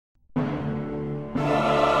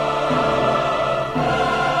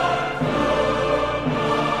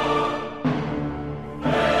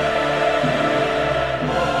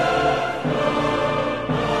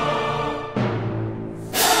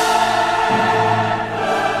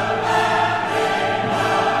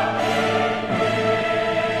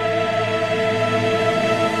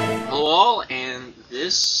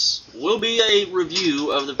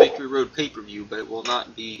review of the Victory Road pay-per-view, but it will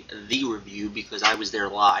not be the review because I was there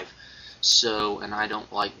live. So, and I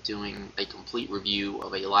don't like doing a complete review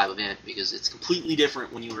of a live event because it's completely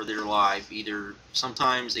different when you are there live. Either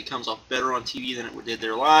sometimes it comes off better on TV than it did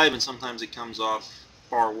there live, and sometimes it comes off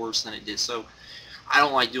far worse than it did. So, I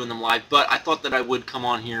don't like doing them live, but I thought that I would come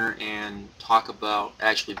on here and talk about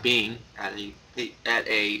actually being at a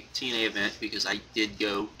TNA event because I did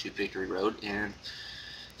go to Victory Road, and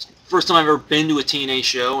it's the first time I've ever been to a TNA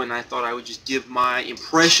show, and I thought I would just give my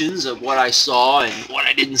impressions of what I saw and what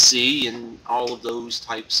I didn't see and all of those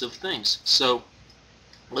types of things. So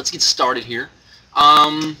let's get started here.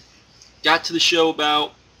 Got to the show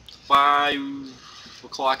about 5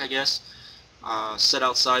 o'clock, I guess. Sat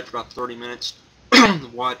outside for about 30 minutes.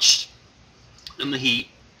 Watched in the heat,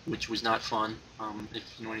 which was not fun. If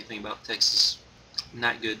you know anything about Texas,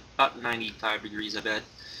 not good. About 95 degrees, I bet.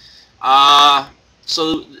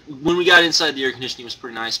 So when we got inside, the air conditioning was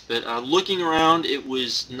pretty nice, but looking around, it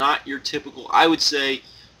was not your typical, I would say,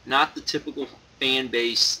 not the typical fan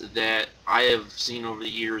base that I have seen over the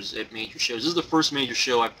years at major shows. This is the first major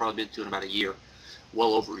show I've probably been to in about a year.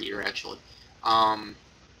 Well over a year, actually.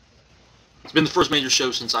 It's been the first major show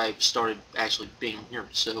since I started actually being here.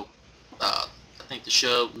 So I think the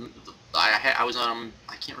show I was on,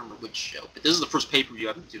 I can't remember which show, but this is the first pay-per-view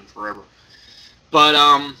I've been doing forever. But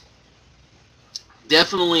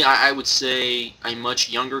definitely I would say a much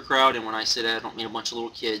younger crowd, and when I say that I don't mean a bunch of little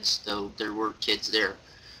kids, though there were kids there.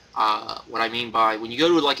 What I mean by when you go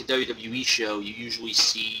to like a WWE show, you usually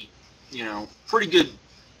see, you know, pretty good,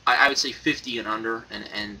 I would say 50 and under,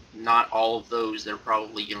 and not all of those. They're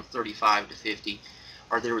probably, you know, 35 to 50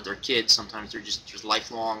 are there with their kids. Sometimes they're just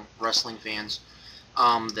lifelong wrestling fans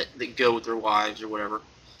that go with their wives or whatever.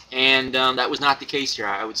 And that was not the case here.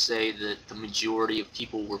 I would say that the majority of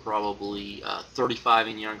people were probably 35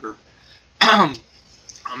 and younger.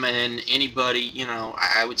 And anybody, you know,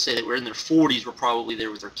 I would say that we're in their 40s were probably there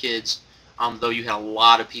with their kids. Though you had a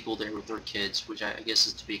lot of people there with their kids, which I guess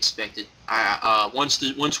is to be expected.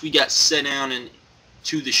 Once we got set down and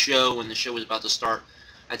to the show, when the show was about to start,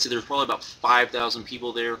 I'd say there was probably about 5,000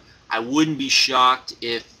 people there. I wouldn't be shocked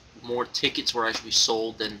if more tickets were actually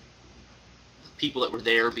sold than the people that were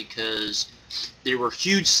there, because there were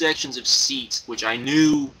huge sections of seats, which I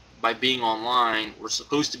knew by being online were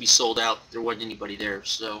supposed to be sold out. There wasn't anybody there,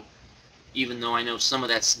 so even though I know some of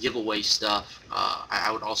that's giveaway stuff, I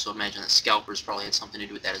would also imagine that scalpers probably had something to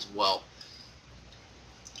do with that as well.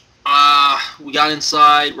 We got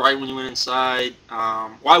inside, right when we went inside,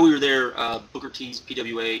 while we were there, Booker T's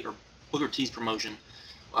PWA, or Booker T's promotion,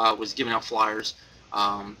 was giving out flyers,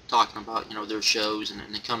 talking about, you know, their shows, and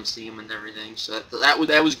they come see them and everything, so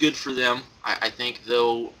that was good for them. I think,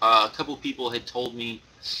 though, a couple of people had told me,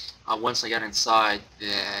 once I got inside,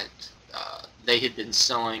 that they had been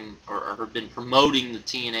selling or had been promoting the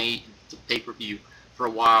TNA pay-per-view for a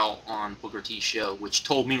while on Booker T's show, which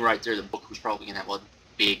told me right there that Booker was probably going to have a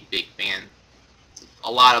big fan,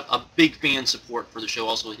 a big fan support for the show.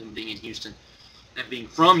 Also, him being in Houston and being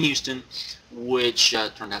from Houston, which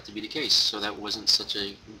turned out to be the case. So that wasn't such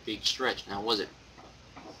a big stretch, now was it?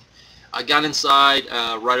 I got inside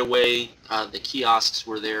right away. The kiosks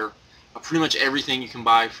were there. Pretty much everything you can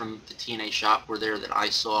buy from the TNA shop were there that I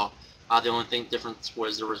saw. The only difference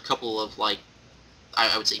was there were a couple of, like,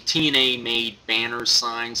 I would say TNA made banners,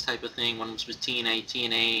 signs type of thing. One was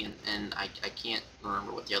TNA, and I can't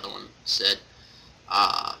remember what the other one said,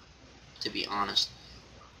 to be honest.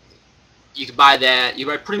 You could buy that. You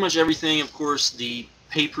buy pretty much everything. Of course, the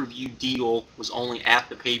pay-per-view deal was only at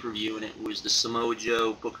the pay-per-view, and it was the Samoa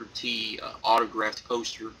Joe Booker T autographed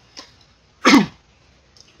poster.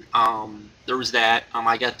 There was that.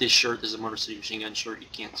 I got this shirt. This is a Motor City Machine Gun shirt. You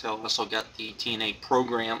can't tell. I also got the TNA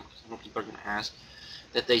program. I know people are going to ask,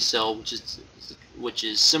 that they sell, which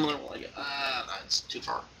is similar. Like, it's too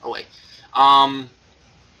far away.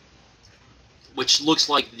 Which looks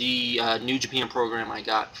like the New Japan program I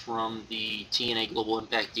got from the TNA Global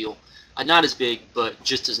Impact deal. Not as big, but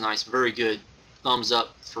just as nice. Very good. Thumbs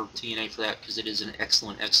up for TNA for that, because it is an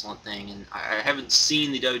excellent thing. And I haven't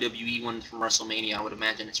seen the WWE one from WrestleMania. I would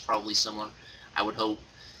imagine it's probably similar. I would hope.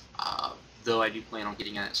 Though I do plan on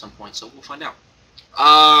getting it at some point, so we'll find out.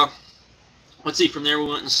 Let's see. From there,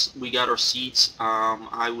 we got our seats.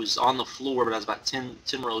 I was on the floor, but I was about 10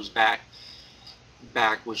 rows back,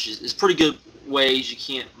 which is pretty good ways. You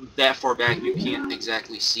can't that far back. You can't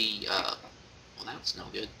exactly see. Well, that's no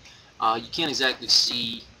good. You can't exactly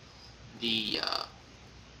see the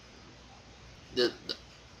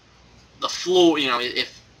floor. You know,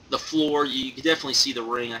 if the floor, you could definitely see the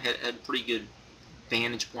ring. I had a pretty good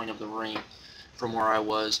vantage point of the ring from where I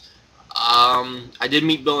was. I did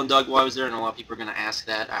meet Bill and Doug while I was there, and a lot of people are going to ask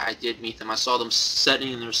that. I did meet them. I saw them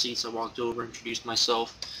sitting in their seats. I walked over, introduced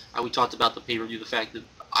myself. We talked about the pay-per-view, the fact that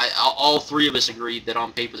all three of us agreed that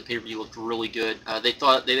on paper the pay-per-view looked really good.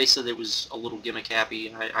 They said it was a little gimmick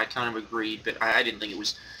happy. I kind of agreed, but I didn't think it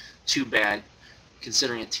was too bad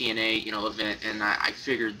considering a TNA event, and I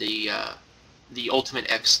figured the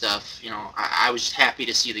Ultimate X stuff, I was happy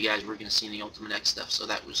to see the guys we're going to see in the Ultimate X stuff, so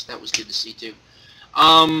that was good to see too.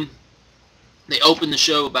 They opened the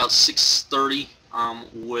show about 6:30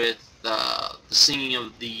 with the singing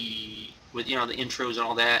of the intros and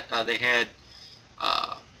all that. They had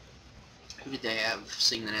who did they have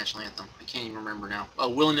sing the national anthem? I can't even remember now.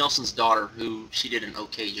 Willie Nelson's daughter, who she did an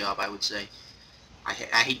okay job, I would say. I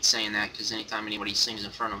hate saying that because anytime anybody sings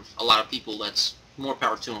in front of a lot of people, that's more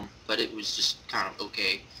power to them. But it was just kind of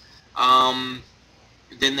okay.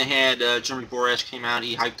 Then they had Jeremy Borash came out.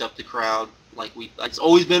 He hyped up the crowd. It's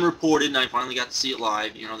always been reported, and I finally got to see it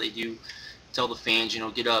live. They do tell the fans,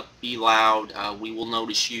 get up, be loud, we will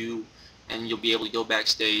notice you, and you'll be able to go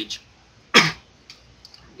backstage.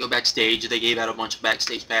 They gave out a bunch of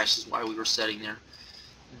backstage passes while we were sitting there.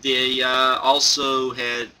 They also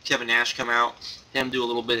had Kevin Nash come out, him do a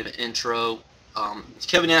little bit of an intro.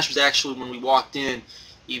 Kevin Nash was actually, when we walked in,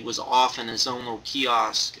 he was off in his own little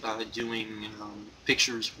kiosk doing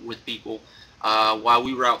pictures with people. While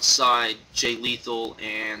we were outside, Jay Lethal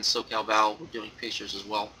and SoCal Val were doing pictures as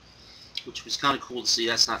well, which was kind of cool to see.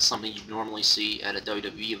 That's not something you normally see at a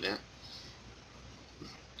WWE event.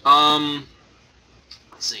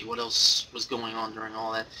 Let's see what else was going on during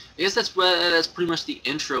all that. I guess that's pretty much the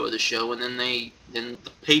intro of the show, and then the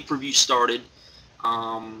pay-per-view started.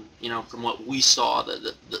 From what we saw,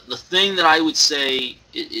 the thing that I would say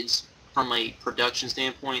is from a production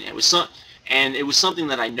standpoint, it was something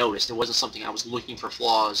that I noticed. It wasn't something I was looking for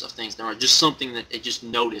flaws of things. There were just something that I just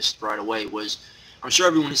noticed right away was, I'm sure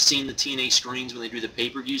everyone has seen the TNA screens when they do the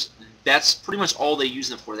pay-per-views. That's pretty much all they use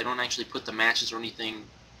them for. They don't actually put the matches or anything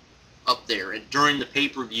up there. And during the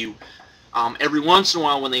pay-per-view, every once in a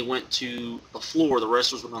while when they went to the floor, the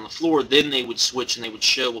wrestlers went on the floor, then they would switch and they would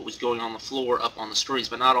show what was going on the floor up on the screens,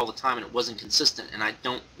 but not all the time, and it wasn't consistent. And I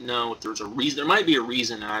don't know if there's a reason. There might be a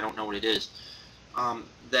reason, and I don't know what it is.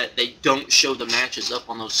 That they don't show the matches up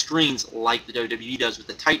on those screens like the WWE does with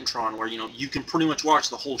the Titantron, where you can pretty much watch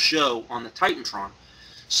the whole show on the Titantron.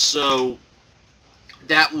 So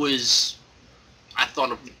that was, I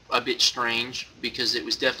thought, a bit strange, because it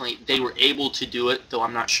was definitely, they were able to do it, though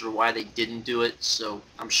I'm not sure why they didn't do it. So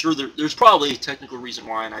I'm sure there's probably a technical reason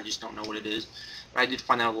why, and I just don't know what it is. But I did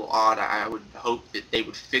find that a little odd. I would hope that they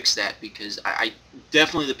would fix that, because I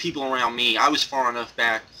definitely, the people around me, I was far enough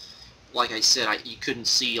back. Like I said, you couldn't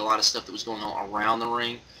see a lot of stuff that was going on around the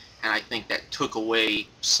ring, and I think that took away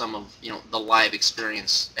some of the live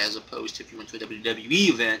experience, as opposed to if you went to a WWE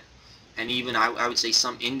event, and even I would say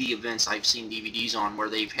some indie events I've seen DVDs on where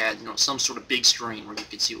they've had some sort of big screen where you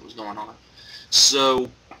could see what was going on.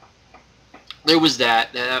 So there was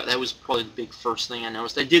that. That was probably the big first thing I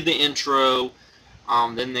noticed. They did the intro,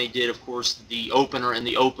 then they did, of course, the opener, and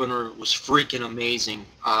the opener was freaking amazing.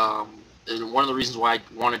 And one of the reasons why I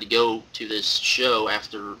wanted to go to this show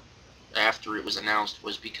after it was announced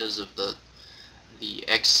was because of the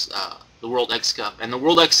World X Cup, and the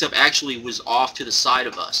World X Cup actually was off to the side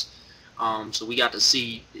of us, so we got to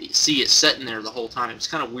see it sitting there the whole time. It was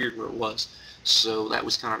kind of weird where it was, so that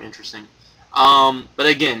was kind of interesting. But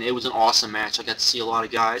again, it was an awesome match. I got to see a lot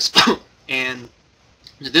of guys, and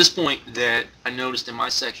at this point that I noticed in my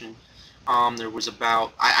section, there was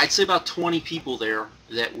I'd say about 20 people there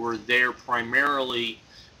that were there primarily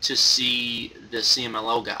to see the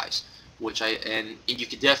CMLL guys, and you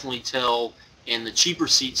could definitely tell in the cheaper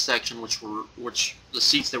seats section, which the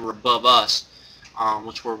seats that were above us,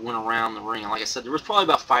 went around the ring. And like I said, there was probably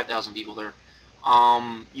about 5,000 people there.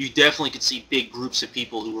 You definitely could see big groups of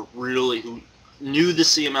people who knew the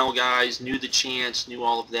CML guys, knew the chants, knew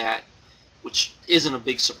all of that, which isn't a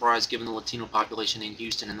big surprise given the Latino population in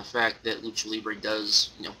Houston and the fact that Lucha Libre does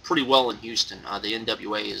pretty well in Houston. The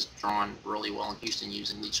NWA is drawn really well in Houston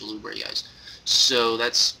using Lucha Libre guys. So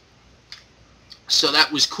that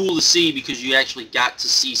was cool to see, because you actually got to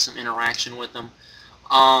see some interaction with them.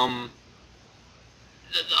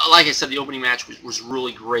 Like I said, the opening match was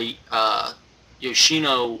really great.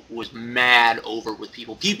 Yoshino was mad over with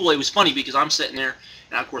people. It was funny because I'm sitting there,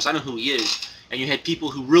 and of course I know who he is, and you had people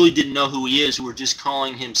who really didn't know who he is, who were just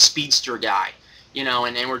calling him Speedster Guy,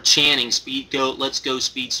 and they were chanting, let's go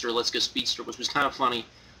Speedster, let's go Speedster, which was kind of funny,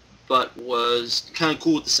 but was kind of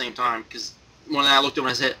cool at the same time, because when I looked at him,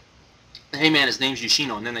 I said, hey man, his name's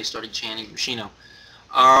Yoshino, and then they started chanting Yoshino.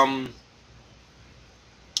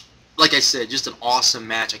 like I said, just an awesome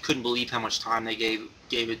match. I couldn't believe how much time they gave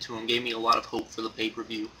it to him. Gave me a lot of hope for the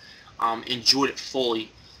pay-per-view. Enjoyed it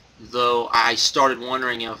fully, though I started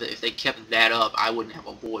wondering if they kept that up, I wouldn't have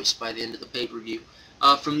a voice by the end of the pay-per-view.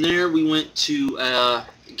 From there, we went to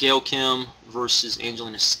Gail Kim versus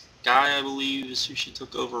Angelina Sky, I believe, is who she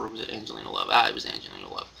took over, or was it Angelina Love? It was Angelina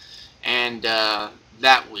Love. And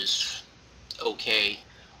that was okay.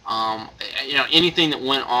 You know, anything that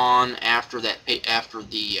went on after that, after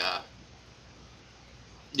the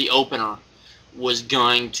opener, was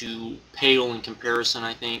going to pale in comparison,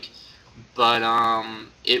 I think. But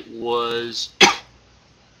it was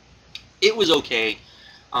it was okay.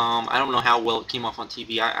 I don't know how well it came off on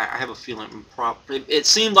TV. I have a feeling it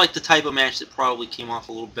seemed like the type of match that probably came off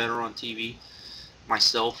a little better on TV.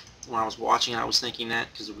 Myself, when I was watching it, I was thinking that,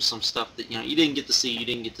 because there was some stuff that, you know, you didn't get to see. You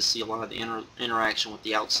didn't get to see a lot of the interaction with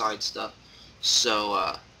the outside stuff.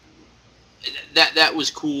 So that was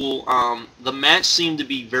cool. The match seemed to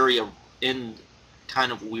be very in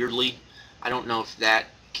kind of weirdly. I don't know if that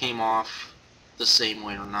came off the same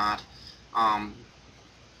way or not.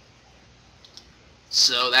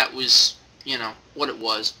 So that was, you know, what it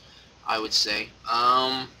was, I would say.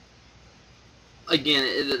 Again,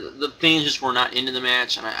 the fans just were not into the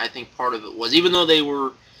match, and I think part of it was, even though they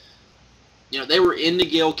were, you know, they were into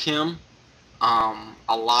Gail Kim a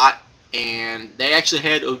lot, and they actually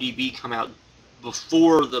had ODB come out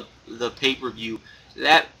before the pay-per-view.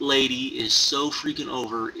 That lady is so freaking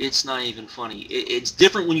over, it's not even funny. It's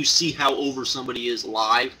different when you see how over somebody is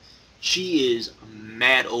live. She is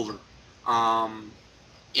mad over.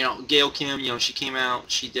 You know, Gail Kim, you know, she came out,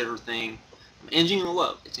 she did her thing. Angelina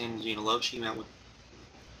Love, it's Angelina Love, she came out with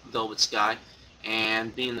Velvet Sky,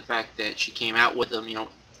 and being the fact that she came out with them, you know,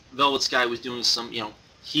 Velvet Sky was doing some, you know,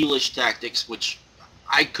 heelish tactics, which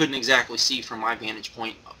I couldn't exactly see from my vantage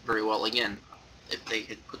point very well. Again, if they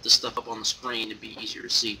had put this stuff up on the screen, it'd be easier to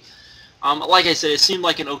see. Like I said, it seemed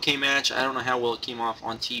like an okay match. I don't know how well it came off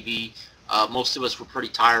on TV. Most of us were pretty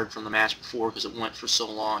tired from the match before, because it went for so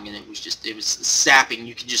long, and it was sapping.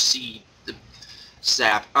 You could just see the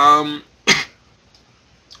sap. Of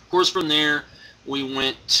course, from there, we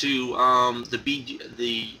went to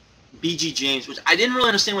the BG James, which I didn't really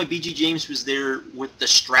understand why BG James was there with the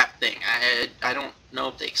strap thing. I don't know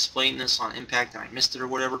if they explained this on Impact and I missed it or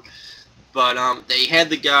whatever. But they had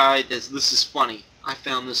the guy, this is funny. I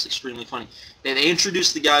found this extremely funny. They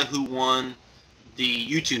introduced the guy who won the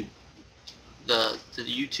YouTube, the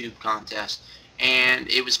YouTube contest. And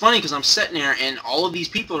it was funny because I'm sitting there and all of these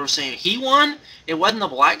people are saying, he won? It wasn't the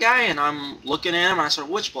black guy? And I'm looking at him and I said,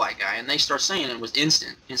 which black guy? And they start saying it was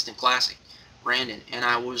Instant Classic, Brandon. And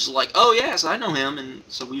I was like, oh yes, I know him. And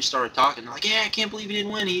so we started talking. They're like, yeah, I can't believe he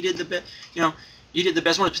didn't win. He did the best, you know, he did the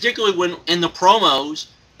best one. Particularly when in the promos,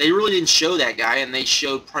 they really didn't show that guy, and they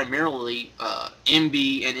showed primarily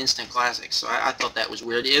MB and Instant Classic. So I thought that was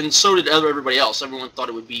weird. And so did everybody else. Everyone thought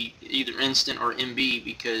it would be either Instant or MB,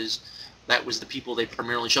 because that was the people they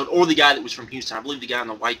primarily showed, or the guy that was from Houston. I believe the guy in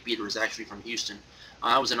the white beater is actually from Houston.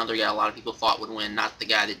 That was another guy a lot of people thought would win, not the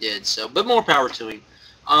guy that did. So, but more power to him.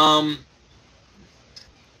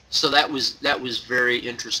 So that was very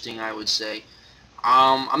interesting, I would say.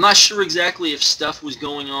 I'm not sure exactly if stuff was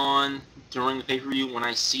going on during the pay-per-view. When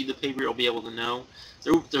I see the pay-per-view, I'll be able to know.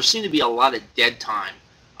 There seemed to be a lot of dead time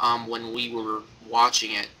when we were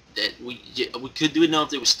watching it. That we couldn't know if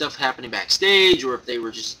there was stuff happening backstage, or if they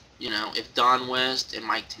were just, you know, if Don West and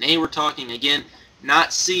Mike Tenay were talking. Again,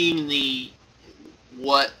 not seeing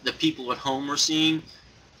what the people at home were seeing,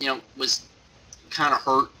 you know, was kind of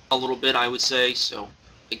hurt a little bit, I would say. So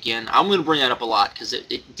again, I'm going to bring that up a lot, because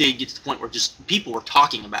it did get to the point where just people were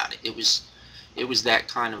talking about it. It was that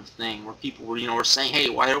kind of thing where people were, you know, were saying, hey,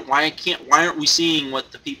 why aren't we seeing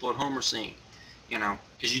what the people at home are seeing? You know,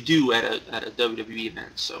 because you do at a WWE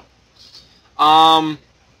event. So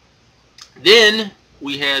then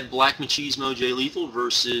we had Black Machismo Jay Lethal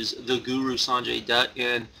versus the Guru Sanjay Dutt,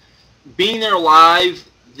 and being there live,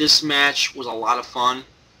 this match was a lot of fun.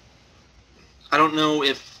 I don't know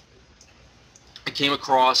if I came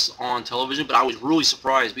across on television, but I was really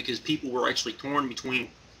surprised, because people were actually torn between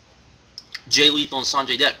Jay Lethal and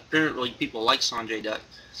Sanjay Dutt. Apparently people like Sanjay Dutt,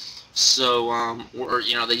 so or,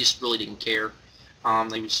 you know, they just really didn't care.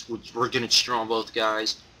 They were going to cheer on both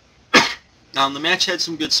guys. The match had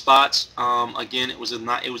some good spots. Again, it was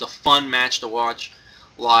a fun match to watch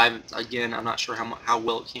live. Again, I'm not sure how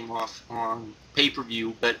well it came off on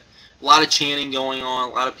pay-per-view, but a lot of chanting going on,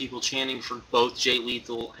 a lot of people chanting for both Jay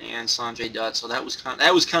Lethal and Sanjay Dutt. So that was kind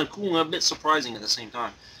of cool and a bit surprising at the same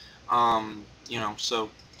time. You know, so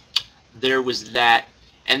there was that,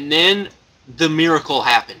 and then the miracle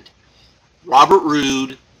happened. Robert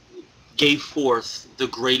Roode gave forth the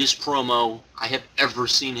greatest promo I have ever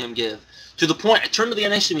seen him give. To the point, I turned to the guy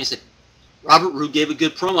next to me and said, Robert Roode gave a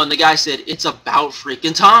good promo, and the guy said, it's about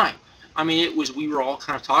freaking time. I mean, it was, we were all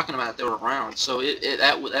kind of talking about it, they were around, so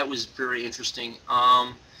that was very interesting,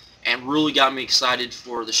 and really got me excited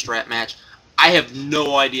for the strap match. I have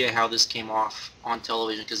no idea how this came off on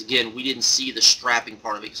television, because again, we didn't see the strapping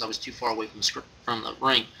part of it, because I was too far away from the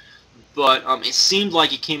ring. But it seemed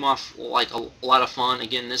like it came off like a lot of fun.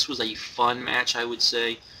 Again, this was a fun match, I would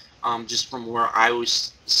say, just from where I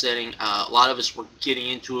was sitting. A lot of us were getting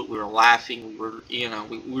into it. We were laughing. We were,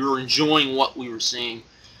 we were enjoying what we were seeing.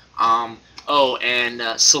 Oh, and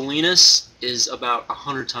Salinas is about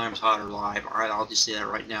 100 times hotter live. All right, I'll just say that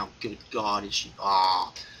right now. Good God, is she?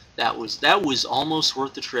 Ah, that was almost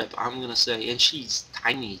worth the trip, I'm gonna say. And she's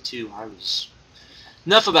tiny too.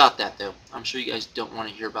 Enough about that, though. I'm sure you guys don't want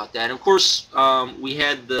to hear about that. And of course, we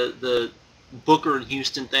had the Booker and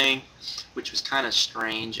Houston thing, which was kind of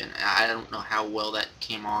strange, and I don't know how well that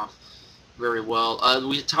came off very well.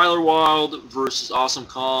 We had Tyler Wilde versus Awesome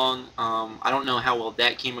Kong. I don't know how well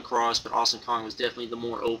that came across, but Awesome Kong was definitely the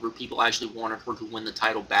more over. People actually wanted her to win the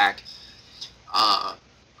title back.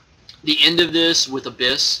 The end of this with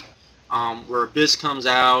Abyss, where Abyss comes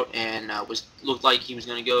out and looked like he was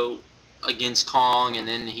going to go against Kong, and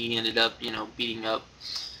then he ended up, beating up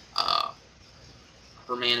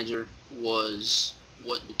her manager, was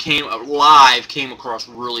what came across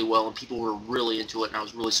really well, and people were really into it, and I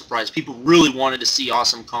was really surprised. People really wanted to see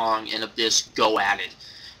Awesome Kong and Abyss go at it,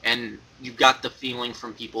 and you got the feeling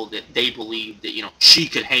from people that they believed that, she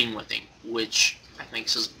could hang with him, which I think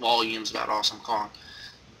says volumes about Awesome Kong.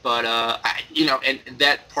 But, and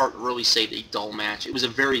that part really saved a dull match. It was a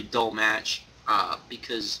very dull match,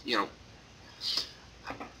 because,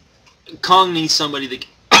 Kong needs somebody that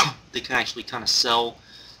that can actually kind of sell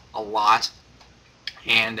a lot,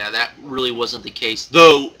 and that really wasn't the case.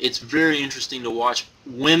 Though it's very interesting to watch.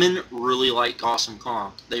 Women really like Awesome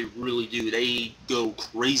Kong. They really do. They go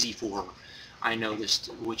crazy for her. I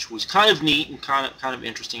noticed, which was kind of neat and kind of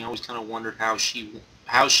interesting. I always kind of wondered how she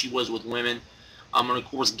was with women. And of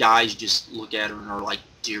course, guys just look at her and are like,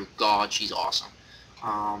 "Dear God, she's awesome."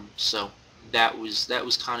 So that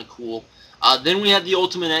was kind of cool. Then we had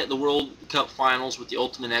the World Cup Finals with the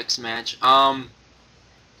Ultimate X match.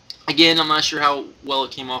 Again, I'm not sure how well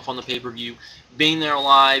it came off on the pay-per-view. Being there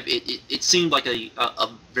live, it seemed like a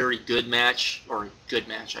very good match, or a good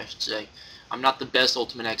match, I should say. Not the best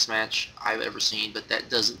Ultimate X match I've ever seen, but that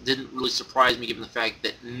didn't really surprise me, given the fact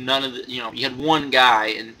that none of the, you had one guy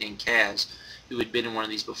in Kaz who had been in one of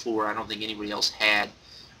these before. I don't think anybody else had.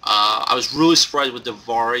 I was really surprised with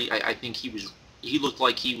Davari. I think he looked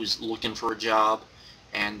like he was looking for a job,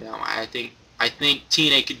 and I think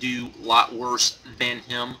TNA could do a lot worse than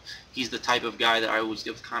him. He's the type of guy that I always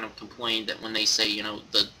have kind of complained that when they say,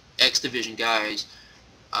 the X Division guys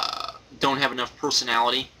don't have enough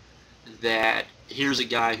personality, that here's a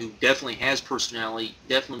guy who definitely has personality,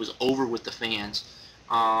 definitely was over with the fans.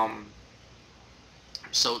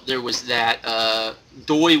 So there was that.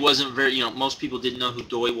 Doi wasn't very, most people didn't know who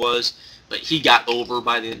Doi was, but he got over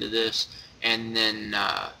by the end of this. And then,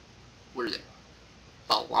 what is it?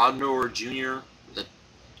 Balador Jr., the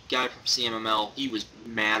guy from CMML, he was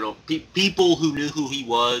mad. People who knew who he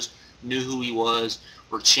was,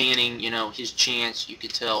 were chanting, his chants. You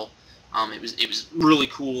could tell. It was really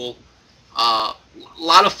cool. A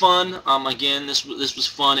lot of fun. Again, this was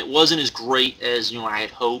fun. It wasn't as great as I had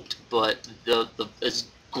hoped, but as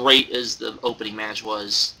great as the opening match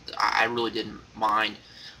was, I really didn't mind.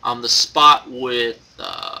 The spot with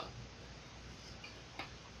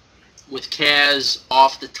Kaz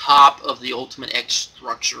off the top of the Ultimate X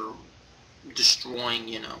structure, destroying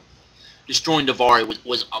Davari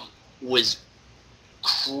was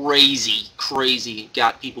crazy.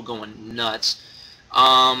 Got people going nuts.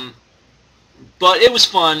 But it was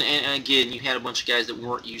fun, and again, you had a bunch of guys that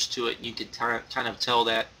weren't used to it. You could kind of tell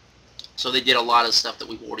that. So they did a lot of stuff that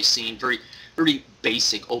we've already seen. Very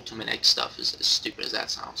basic Ultimate X stuff, as stupid as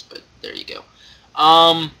that sounds, but there you go.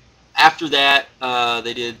 After that,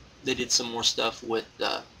 they did some more stuff with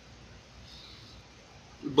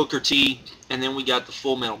Booker T, and then we got the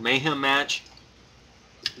Full Metal Mayhem match.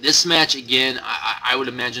 This match, again, I would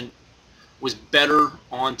imagine was better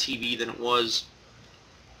on TV than it was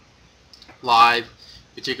live,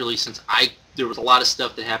 particularly since there was a lot of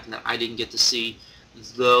stuff that happened that I didn't get to see.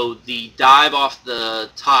 Though the dive off the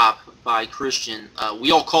top by Christian, we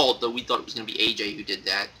all called, though we thought it was going to be AJ who did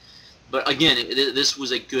that. But again, this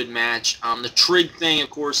was a good match. The Trig thing, of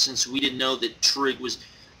course, since we didn't know that Trig was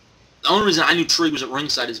the only reason I knew Trig was at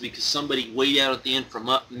ringside is because somebody way down at the end from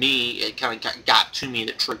me, it kind of got to me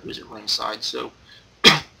that Trig was at ringside. So,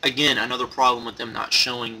 again, another problem with them not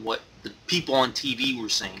showing what the people on TV were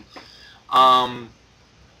saying.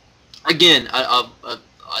 Again, a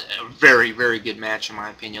very, very good match in my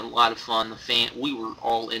opinion. A lot of fun. We were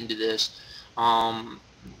all into this.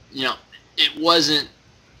 You know, it wasn't,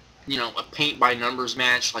 you know, a paint by numbers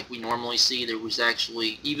match like we normally see. There was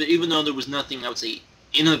actually, even though there was nothing, I would say,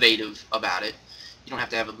 innovative about it. You don't have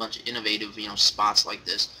to have a bunch of innovative, you know, spots like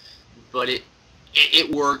this, but it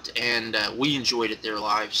worked, and we enjoyed it there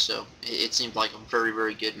live. So it seemed like a very,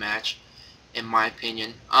 very good match, in my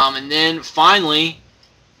opinion. And then finally,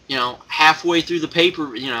 you know, halfway through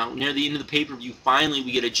the near the end of the pay-per-view, finally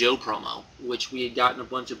we get a Joe promo, which we had gotten a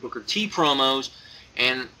bunch of Booker T promos.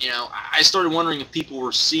 And, you know, I started wondering if people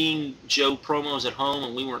were seeing Joe promos at home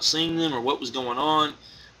and we weren't seeing them, or what was going on.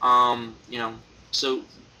 You know, so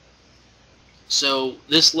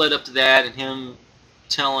this led up to that, and him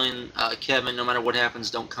telling Kevin, no matter what happens,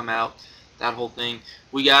 don't come out. That whole thing.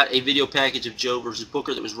 We got a video package of Joe versus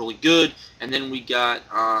Booker that was really good, and then we got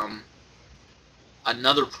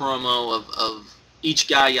another promo of each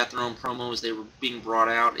guy got their own promo as they were being brought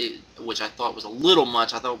out, which I thought was a little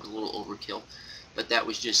much. I thought it was a little overkill. But that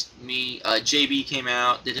was just me. JB came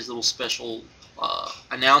out, did his little special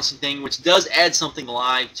announcing thing, which does add something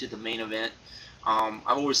live to the main event. I've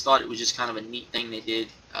always thought it was just kind of a neat thing they did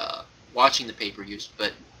watching the pay-per-views,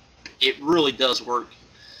 but it really does work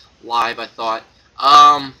live, I thought.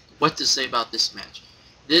 What to say about this match?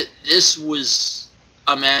 This was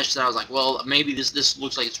a match that I was like, well, maybe this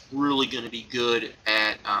looks like it's really going to be good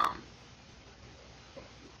at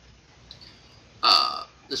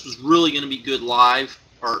this was really going to be good live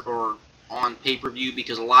or on pay-per-view,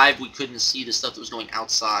 because live we couldn't see the stuff that was going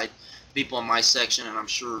outside. People in my section, and I'm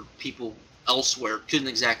sure people elsewhere, couldn't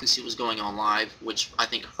exactly see what was going on live, which I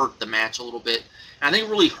think hurt the match a little bit. And I think it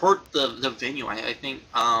really hurt the venue. I think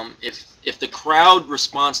if the crowd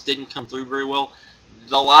response didn't come through very well,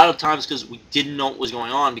 a lot of times because we didn't know what was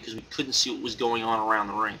going on, because we couldn't see what was going on around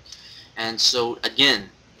the ring. And so, again,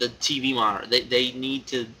 the TV monitor, they need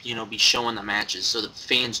to, you know, be showing the matches so that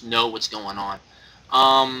fans know what's going on.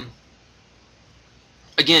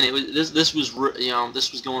 Again, this was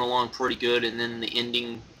going along pretty good, and then the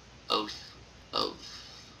ending of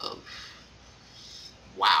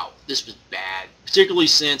wow, this was bad. Particularly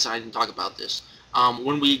since I didn't talk about this.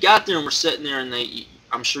 When we got there and we're sitting there, and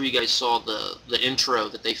I'm sure you guys saw the intro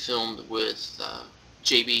that they filmed with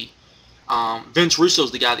JB. Vince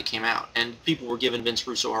Russo's the guy that came out, and people were giving Vince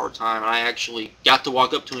Russo a hard time, and I actually got to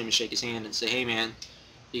walk up to him and shake his hand and say, "Hey, man,"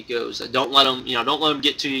 he goes, "don't let him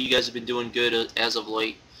get to you. You guys have been doing good as of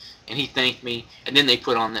late." And he thanked me, and then they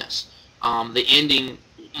put on this. The ending,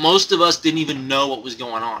 most of us didn't even know what was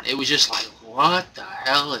going on. It was just like, what the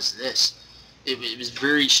hell is this? It was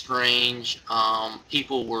very strange.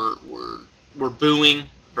 People were booing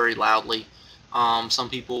very loudly. Some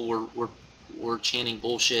people were chanting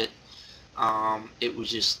bullshit. It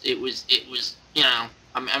was, you know,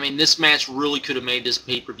 I mean, this match really could have made this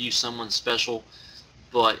pay-per-view someone special,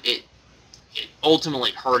 but it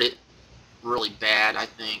ultimately hurt it really bad, I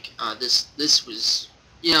think. This was,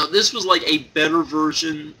 you know, this was like a better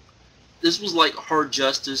version. This was like Hard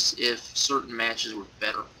Justice if certain matches were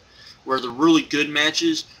better, where the really good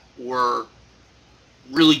matches were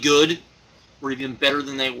really good, were even better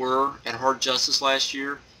than they were at Hard Justice last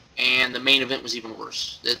year, and the main event was even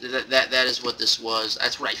worse. That is what this was.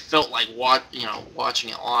 That's what I felt like watching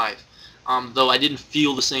it live. Though I didn't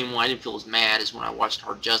feel the same way. I didn't feel as mad as when I watched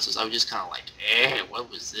Hard Justice. I was just kind of like,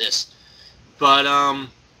 what was this? But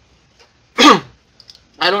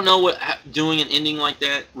I don't know what doing an ending like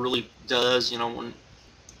that really does. You know, when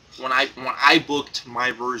I booked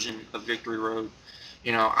my version of Victory Road,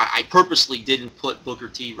 you know, I purposely didn't put Booker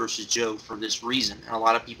T versus Joe for this reason. And a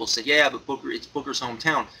lot of people said, yeah, but it's Booker's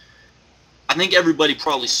hometown. I think everybody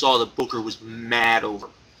probably saw that Booker was mad over.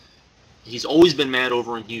 He's always been mad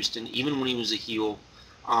over in Houston, even when he was a heel.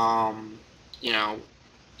 You know,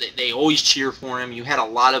 they always cheer for him. You had a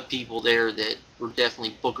lot of people there that were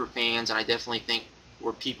definitely Booker fans, and I definitely think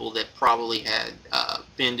were people that probably had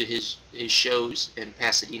been to his shows in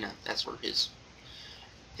Pasadena. That's where his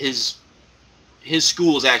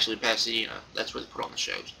school is actually Pasadena. That's where they put on the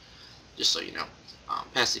shows. Just so you know,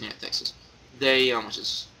 Pasadena, Texas. They which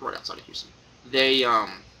is right outside of Houston. They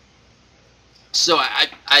so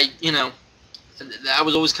I you know, I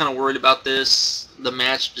was always kind of worried about this. The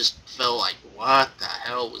match just felt like, what the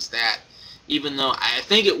hell was that? Even though I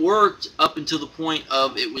think it worked up until the point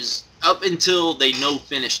of up until they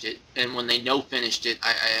finished it, and when they finished it,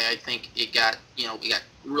 I think it got, you know, it got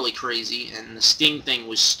really crazy, and the Sting thing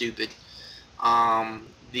was stupid.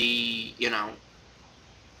 You know,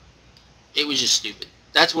 it was just stupid.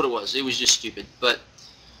 That's what it was. It was just stupid. But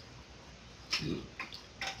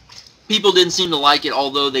people didn't seem to like it,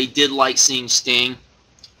 although they did like seeing Sting.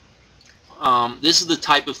 This is the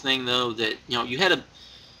type of thing, though, that, you know, you had a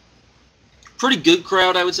pretty good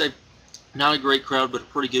crowd, I would say. Not a great crowd, but a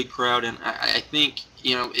pretty good crowd, and I think,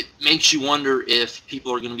 you know, it makes you wonder if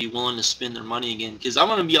people are going to be willing to spend their money again, because I'm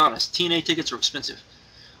going to be honest, TNA tickets are expensive.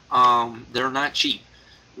 They're not cheap,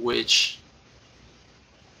 which,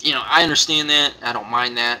 you know, I understand that, I don't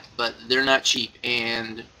mind that, but they're not cheap,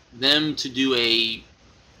 and them to do a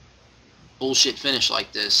bullshit finish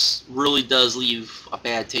like this really does leave a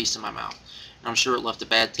bad taste in my mouth. And I'm sure it left a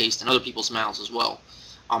bad taste in other people's mouths as well.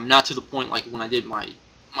 Not to the point like when I did my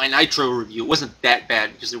Nitro review. It wasn't that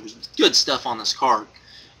bad because there was good stuff on this card,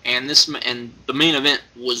 and the main event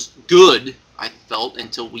was good, I felt,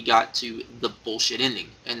 until we got to the bullshit ending,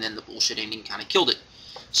 and then the bullshit ending kind of killed it.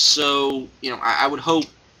 So, you know, I would hope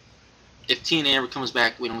if TNA ever comes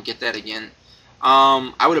back, we don't get that again.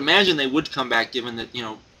 I would imagine they would come back, given that, you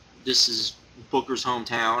know, this is Booker's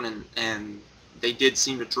hometown, and they did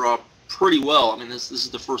seem to draw pretty well. I mean, this is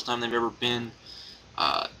the first time they've ever been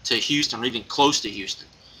to Houston, or even close to Houston.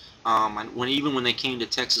 Even when they came to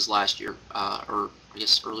Texas last year, or I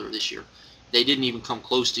guess earlier this year, they didn't even come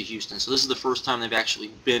close to Houston. So this is the first time they've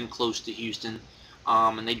actually been close to Houston.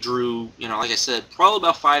 And they drew, you know, like I said, probably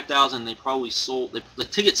about 5,000. They probably sold, the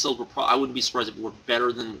tickets sold were I wouldn't be surprised if it were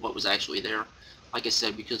better than what was actually there, like I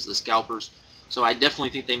said, because of the scalpers. So I definitely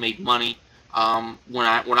think they made money. When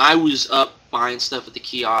I was up buying stuff at the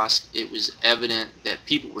kiosk, it was evident that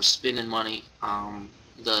people were spending money.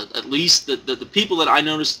 At least the people that I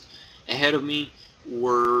noticed ahead of me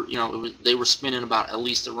were, you know, they were spending about at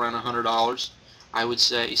least around $100, I would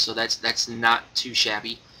say. So that's not too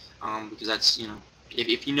shabby, because that's, you know,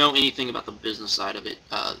 if you know anything about the business side of it,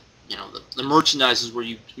 you know, the merchandise is where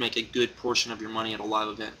you make a good portion of your money at a live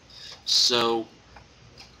event. So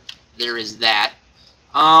there is that.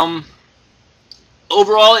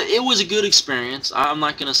 Overall, it was a good experience. I'm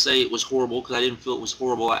not going to say it was horrible, because I didn't feel it was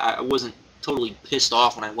horrible. I wasn't totally pissed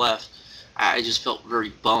off when I left. I just felt very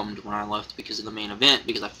bummed when I left because of the main event,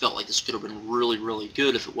 because I felt like this could have been really, really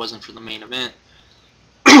good if it wasn't for the main event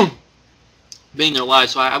being there live.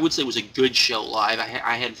 So I would say it was a good show live.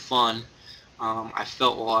 I had fun. I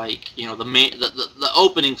felt like, you know, the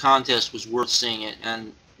opening contest was worth seeing it,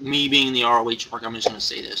 and me being in the ROH market, I'm just going to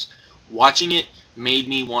say this. Watching it made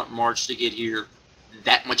me want March to get here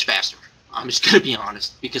that much faster. I'm just going to be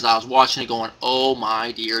honest, because I was watching it going, oh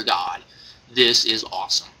my dear God, this is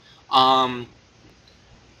awesome.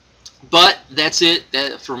 But that's it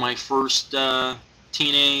for my first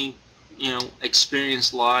TNA, you know,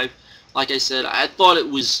 experience live. Like I said, I thought it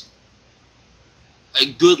was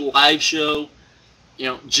a good live show. You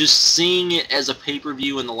know, just seeing it as a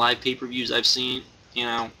pay-per-view and the live pay-per-views I've seen, you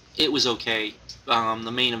know, it was okay.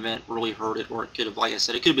 The main event really hurt it, or it could have, like I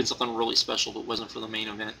said, it could have been something really special if it wasn't for the main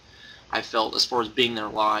event, I felt, as far as being there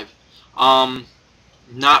live.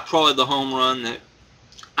 Not probably the home run that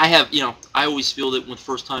I have. You know, I always feel that when the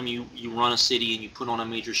first time you run a city and you put on a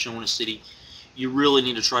major show in a city, you really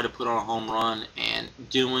need to try to put on a home run, and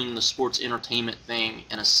doing the sports entertainment thing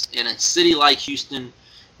in a city like Houston,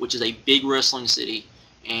 which is a big wrestling city,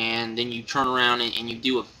 and then you turn around and you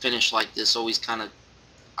do a finish like this, always kind of,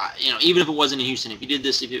 you know, even if it wasn't in Houston, if you did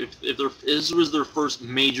this, if this was their first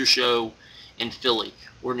major show in Philly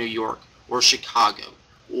or New York or Chicago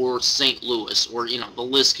or St. Louis, or, you know, the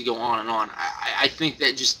list could go on and on. I think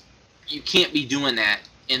that just, you can't be doing that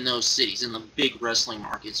in those cities, in the big wrestling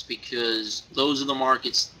markets, because those are the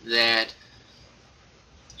markets that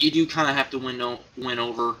you do kind of have to win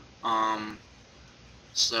over.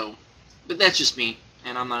 So, but that's just me,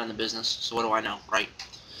 and I'm not in the business, so what do I know, right?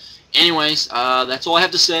 Anyways, that's all I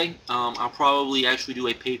have to say. I'll probably actually do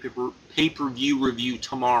a pay-per-view review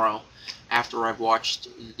tomorrow after I've watched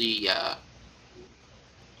the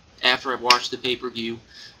pay-per-view.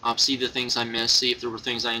 See the things I missed, see if there were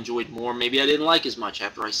things I enjoyed more. Maybe I didn't like as much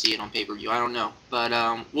after I see it on pay-per-view. I don't know, but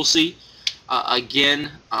we'll see. Again,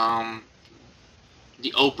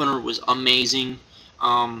 the opener was amazing.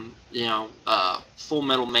 You know, Full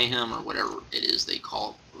Metal Mayhem, or whatever it is they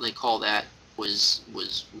call that, was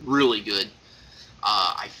really good.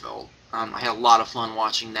 I felt. I had a lot of fun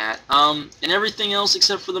watching that. And everything else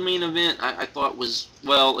except for the main event, I thought was,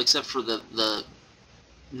 well, except for the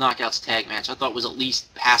Knockouts tag match, I thought was at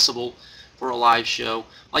least passable for a live show.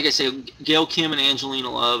 Like I say, Gail Kim and Angelina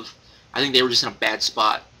Love, I think they were just in a bad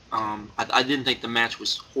spot. I didn't think the match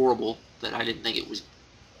was horrible, but I didn't think it was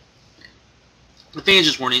the fans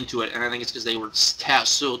just weren't into it, and I think it's because they were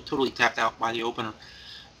so totally tapped out by the opener.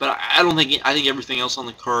 But I don't think I think everything else on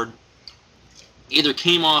the card either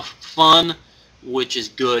came off fun, which is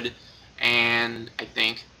good, and I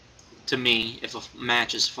think to me, if a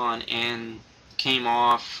match is fun and came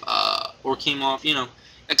off you know,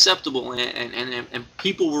 acceptable, and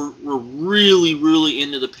people were really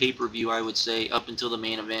into the pay-per-view, I would say, up until the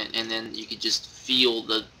main event, and then you could just feel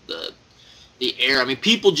the air. I mean,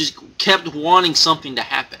 people just kept wanting something to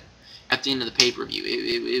happen at the end of the pay-per-view.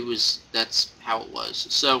 It was, that's how it was.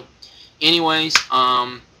 So anyways,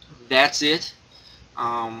 that's it.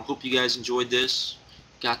 Hope you guys enjoyed this.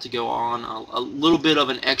 Got to go on a little bit of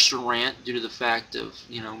an extra rant due to the fact of,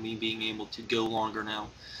 you know, me being able to go longer now,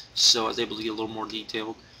 so I was able to get a little more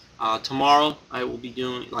detailed. Tomorrow I will be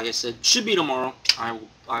doing, like I said, should be tomorrow,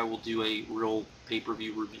 I will do a real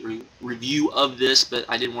pay-per-view review of this, but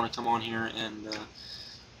I didn't want to come on here and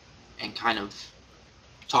kind of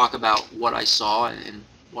talk about what I saw and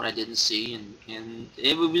what I didn't see, and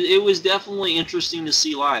it was definitely interesting to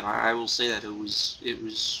see live. I will say that it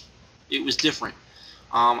was different.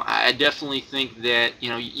 I definitely think that, you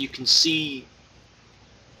know, you can see,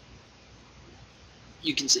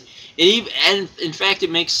 and in fact, it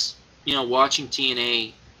makes, you know, watching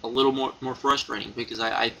TNA a little more frustrating, because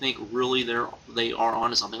I think really they are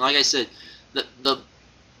onto something. Like I said,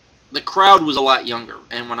 the crowd was a lot younger,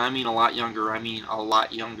 and when I mean a lot younger, I mean a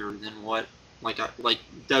lot younger than what like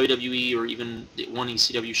WWE or even the one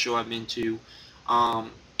ECW show I've been to,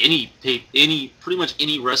 pretty much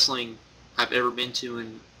any wrestling I've ever been to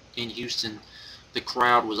in Houston, the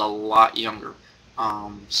crowd was a lot younger.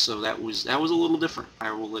 So that was a little different,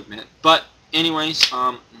 I will admit. But anyways,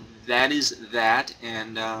 that is that,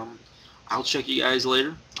 and I'll check you guys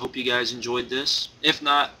later. Hope you guys enjoyed this. If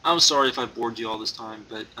not, I'm sorry if I bored you all this time,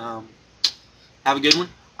 but have a good one.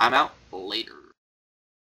 I'm out. Later.